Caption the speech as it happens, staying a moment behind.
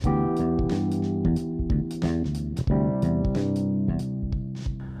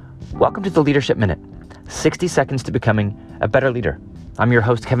Welcome to the Leadership Minute, 60 seconds to becoming a better leader. I'm your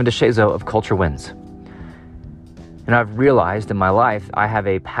host, Kevin DeShazo of Culture Wins. And I've realized in my life, I have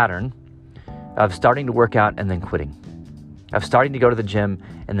a pattern of starting to work out and then quitting, of starting to go to the gym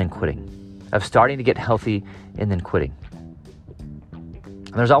and then quitting, of starting to get healthy and then quitting.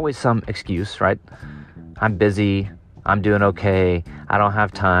 And there's always some excuse, right? I'm busy, I'm doing okay, I don't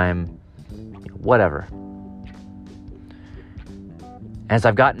have time, whatever. As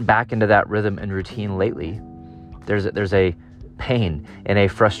I've gotten back into that rhythm and routine lately, there's a pain and a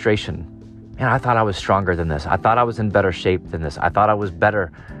frustration. Man, I thought I was stronger than this. I thought I was in better shape than this. I thought I was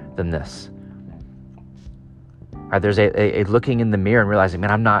better than this. Right, there's a looking in the mirror and realizing,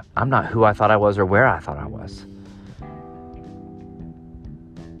 man, I'm not who I thought I was or where I thought I was.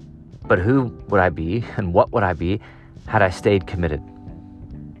 But who would I be and what would I be had I stayed committed?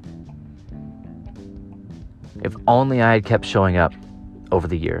 If only I had kept showing up over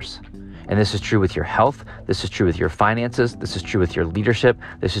the years. And this is true with your health. This is true with your finances. This is true with your leadership.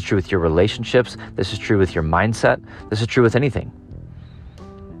 This is true with your relationships. This is true with your mindset. This is true with anything.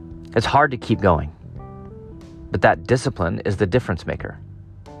 It's hard to keep going, but that discipline is the difference maker.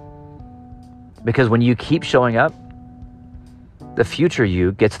 Because when you keep showing up, the future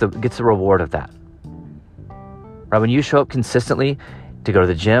you gets the reward of that. Right? When you show up consistently to go to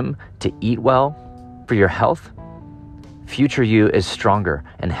the gym, to eat well, for your health, future you is stronger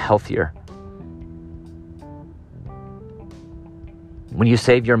and healthier. When you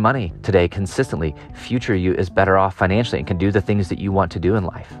save your money today consistently, future you is better off financially and can do the things that you want to do in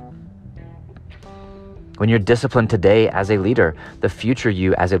life. When you're disciplined today as a leader, the future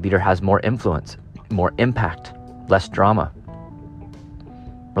you as a leader has more influence, more impact, less drama.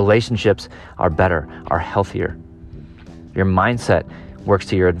 Relationships are better, are healthier. Your mindset works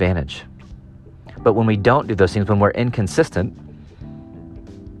to your advantage. But when we don't do those things, when we're inconsistent,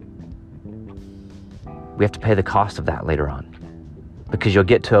 we have to pay the cost of that later on. Because you'll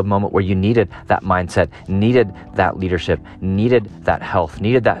get to a moment where you needed that mindset, needed that leadership, needed that health,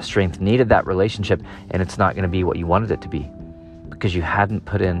 needed that strength, needed that relationship, and it's not going to be what you wanted it to be because you hadn't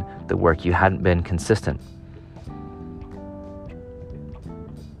put in the work, you hadn't been consistent.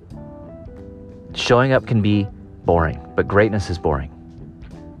 Showing up can be boring, but greatness is boring.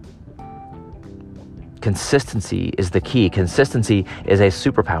 Consistency is the key. Consistency is a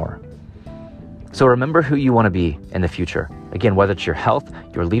superpower. So remember who you want to be in the future. Again, whether it's your health,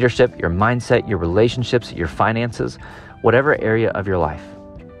 your leadership, your mindset, your relationships, your finances, whatever area of your life.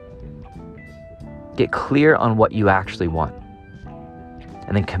 Get clear on what you actually want.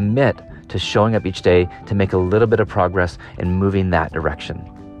 And then commit to showing up each day to make a little bit of progress in moving that direction.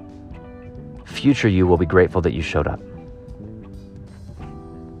 Future you will be grateful that you showed up.